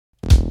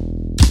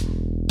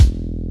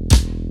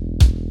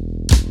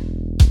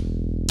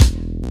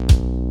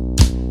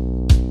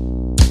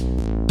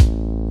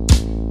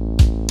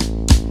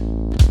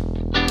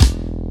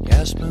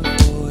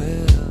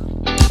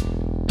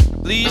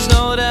Please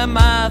know that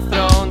my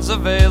throne's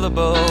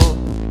available.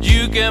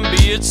 You can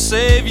be its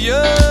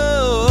savior.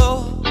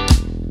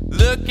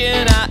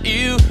 Looking at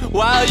you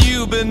while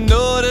you've been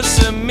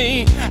noticing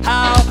me.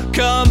 How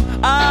come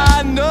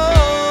I know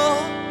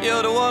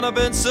you're the one I've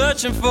been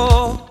searching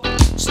for?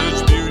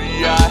 Such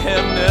beauty I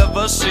have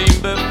never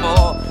seen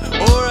before,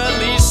 or at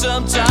least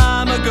some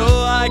time ago.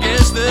 I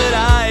guess that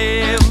I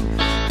am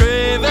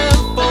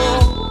craving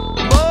for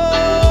more.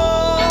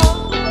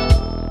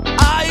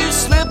 Are you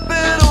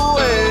slipping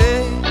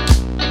away?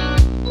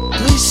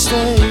 Please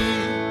stay.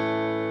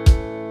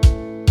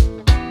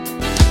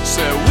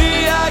 So we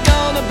are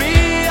gonna be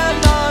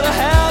another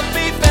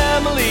happy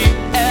family,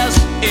 as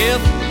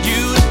if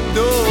you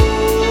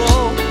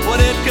know what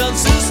it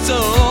consists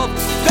of.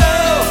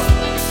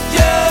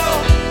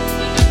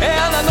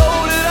 And I know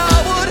that I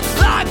would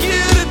like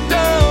you to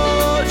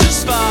know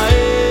just fine.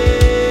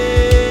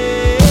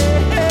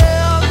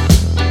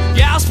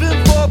 Gasping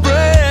for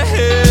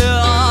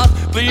breath,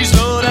 please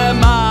know that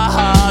my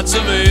heart's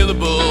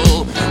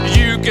available.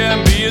 You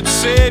can be its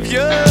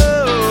savior.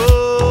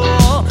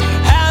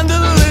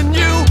 Handling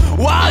you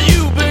while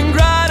you've been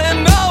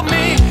grinding on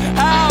me.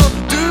 How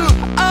do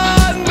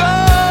I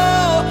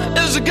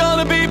know? Is it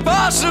gonna be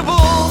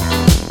possible?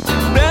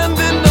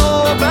 Bending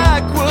over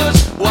backwards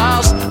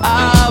whilst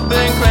I've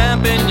been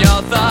cramping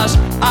your thoughts.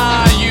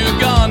 Are you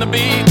gonna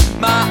be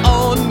my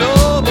own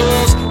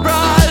Nobel's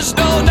prize?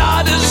 Don't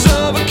I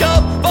deserve a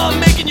cup for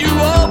making you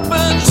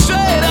open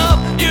straight up?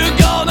 You're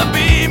gonna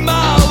be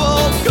my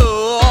own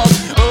gold,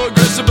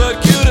 aggressive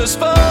but cute as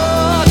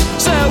fuck.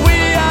 So we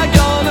are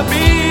gonna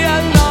be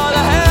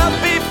another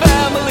happy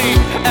family,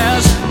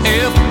 as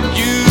if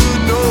you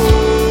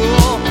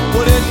know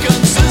what it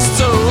consists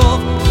of.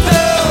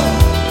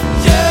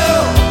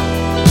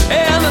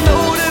 And I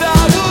know that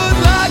I would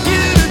like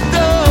you to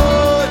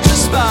know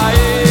just fine.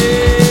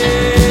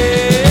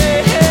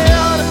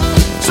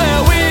 So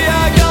we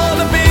are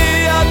gonna be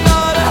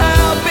another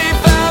happy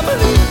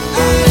family,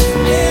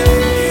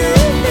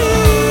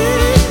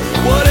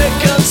 what it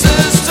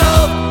consists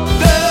of.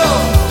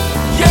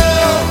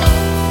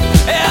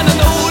 And I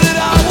know that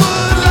I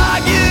would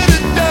like you to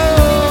know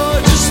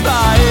just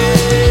fine.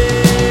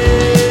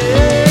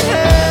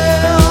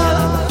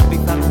 Happy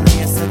family,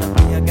 I said that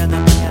we are gonna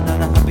be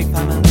another happy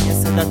family. I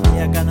said that we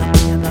are gonna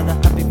be another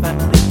happy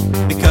family.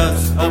 Because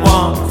I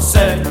want to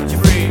set you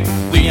free.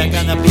 We are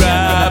gonna be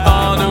Grab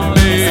onto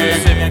me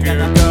if you're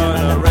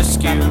gonna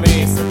rescue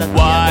me.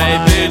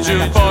 Why did you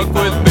fuck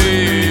with me?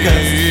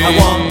 Because I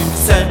want to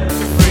set